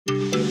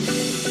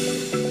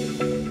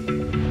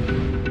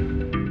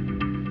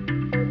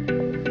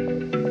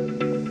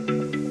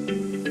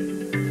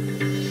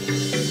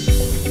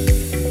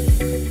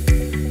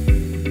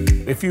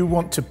If you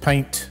want to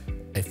paint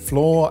a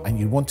floor and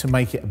you want to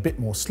make it a bit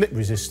more slip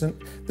resistant,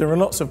 there are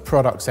lots of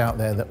products out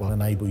there that will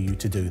enable you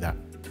to do that.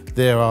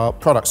 There are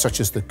products such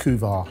as the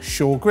Kuvar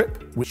Shore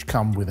Grip, which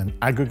come with an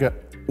aggregate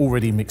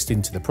already mixed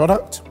into the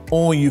product,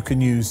 or you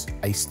can use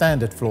a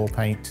standard floor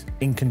paint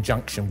in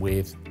conjunction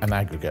with an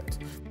aggregate.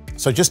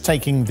 So just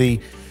taking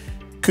the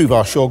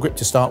Kuvar Shore Grip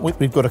to start with,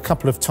 we've got a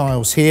couple of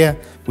tiles here.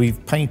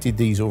 We've painted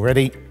these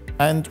already,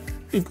 and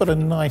we've got a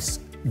nice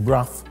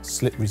rough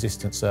slip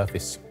resistant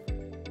surface.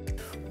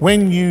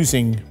 When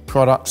using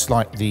products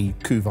like the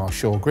Kuvar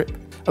Shore Grip,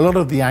 a lot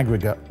of the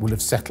aggregate will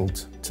have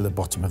settled to the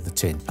bottom of the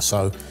tin.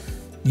 So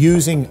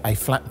using a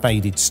flat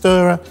bladed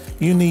stirrer,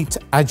 you need to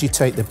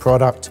agitate the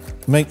product,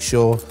 make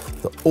sure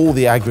that all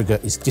the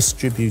aggregate is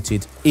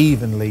distributed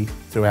evenly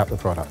throughout the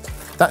product.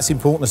 That's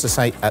important, as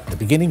I say, at the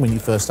beginning when you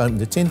first open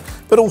the tin,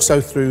 but also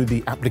through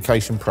the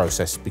application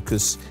process,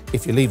 because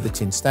if you leave the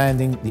tin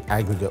standing, the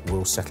aggregate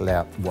will settle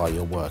out while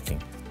you're working.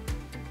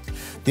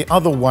 The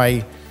other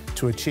way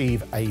to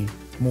achieve a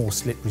more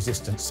slip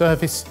resistant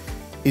surface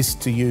is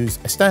to use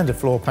a standard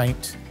floor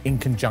paint in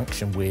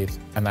conjunction with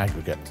an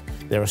aggregate.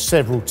 There are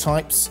several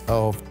types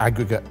of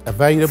aggregate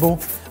available,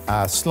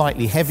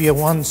 slightly heavier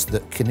ones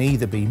that can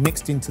either be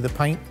mixed into the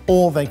paint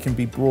or they can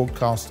be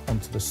broadcast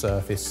onto the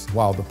surface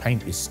while the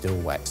paint is still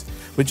wet.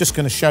 We're just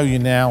going to show you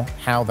now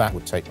how that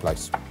would take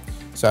place.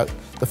 So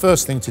the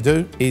first thing to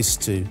do is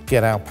to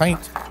get our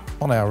paint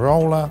on our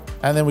roller,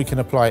 and then we can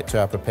apply it to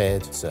our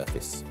prepared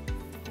surface.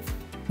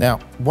 Now,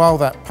 while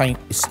that paint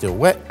is still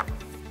wet,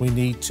 we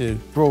need to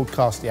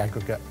broadcast the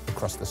aggregate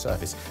across the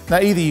surface. Now,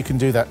 either you can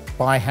do that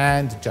by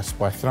hand, just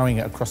by throwing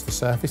it across the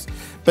surface,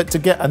 but to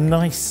get a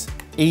nice,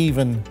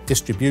 even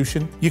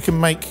distribution, you can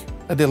make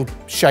a little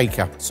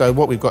shaker. So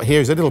what we've got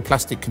here is a little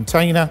plastic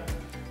container.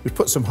 We've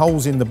put some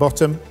holes in the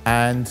bottom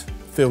and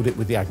filled it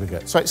with the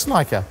aggregate. So it's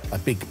like a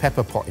big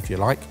pepper pot, if you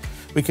like.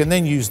 We can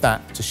then use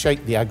that to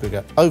shake the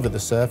aggregate over the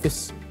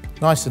surface,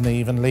 nice and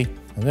evenly,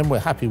 and then we're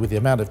happy with the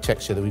amount of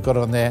texture that we've got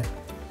on there.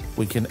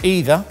 We can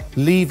either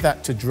leave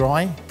that to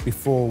dry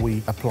before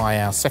we apply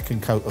our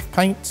second coat of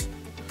paint,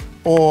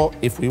 or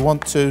if we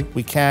want to,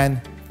 we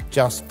can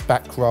just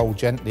back roll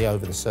gently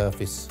over the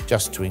surface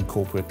just to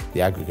incorporate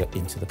the aggregate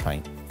into the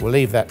paint. We'll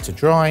leave that to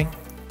dry,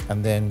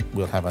 and then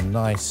we'll have a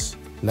nice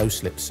low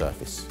slip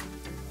surface.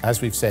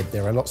 As we've said,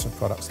 there are lots of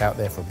products out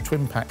there from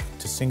twin pack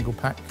to single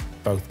pack,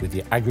 both with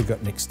the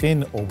aggregate mixed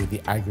in or with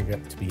the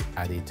aggregate to be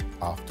added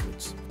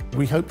afterwards.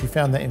 We hope you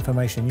found that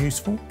information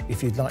useful.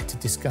 If you'd like to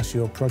discuss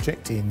your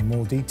project in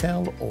more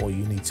detail or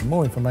you need some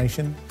more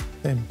information,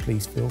 then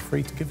please feel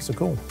free to give us a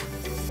call.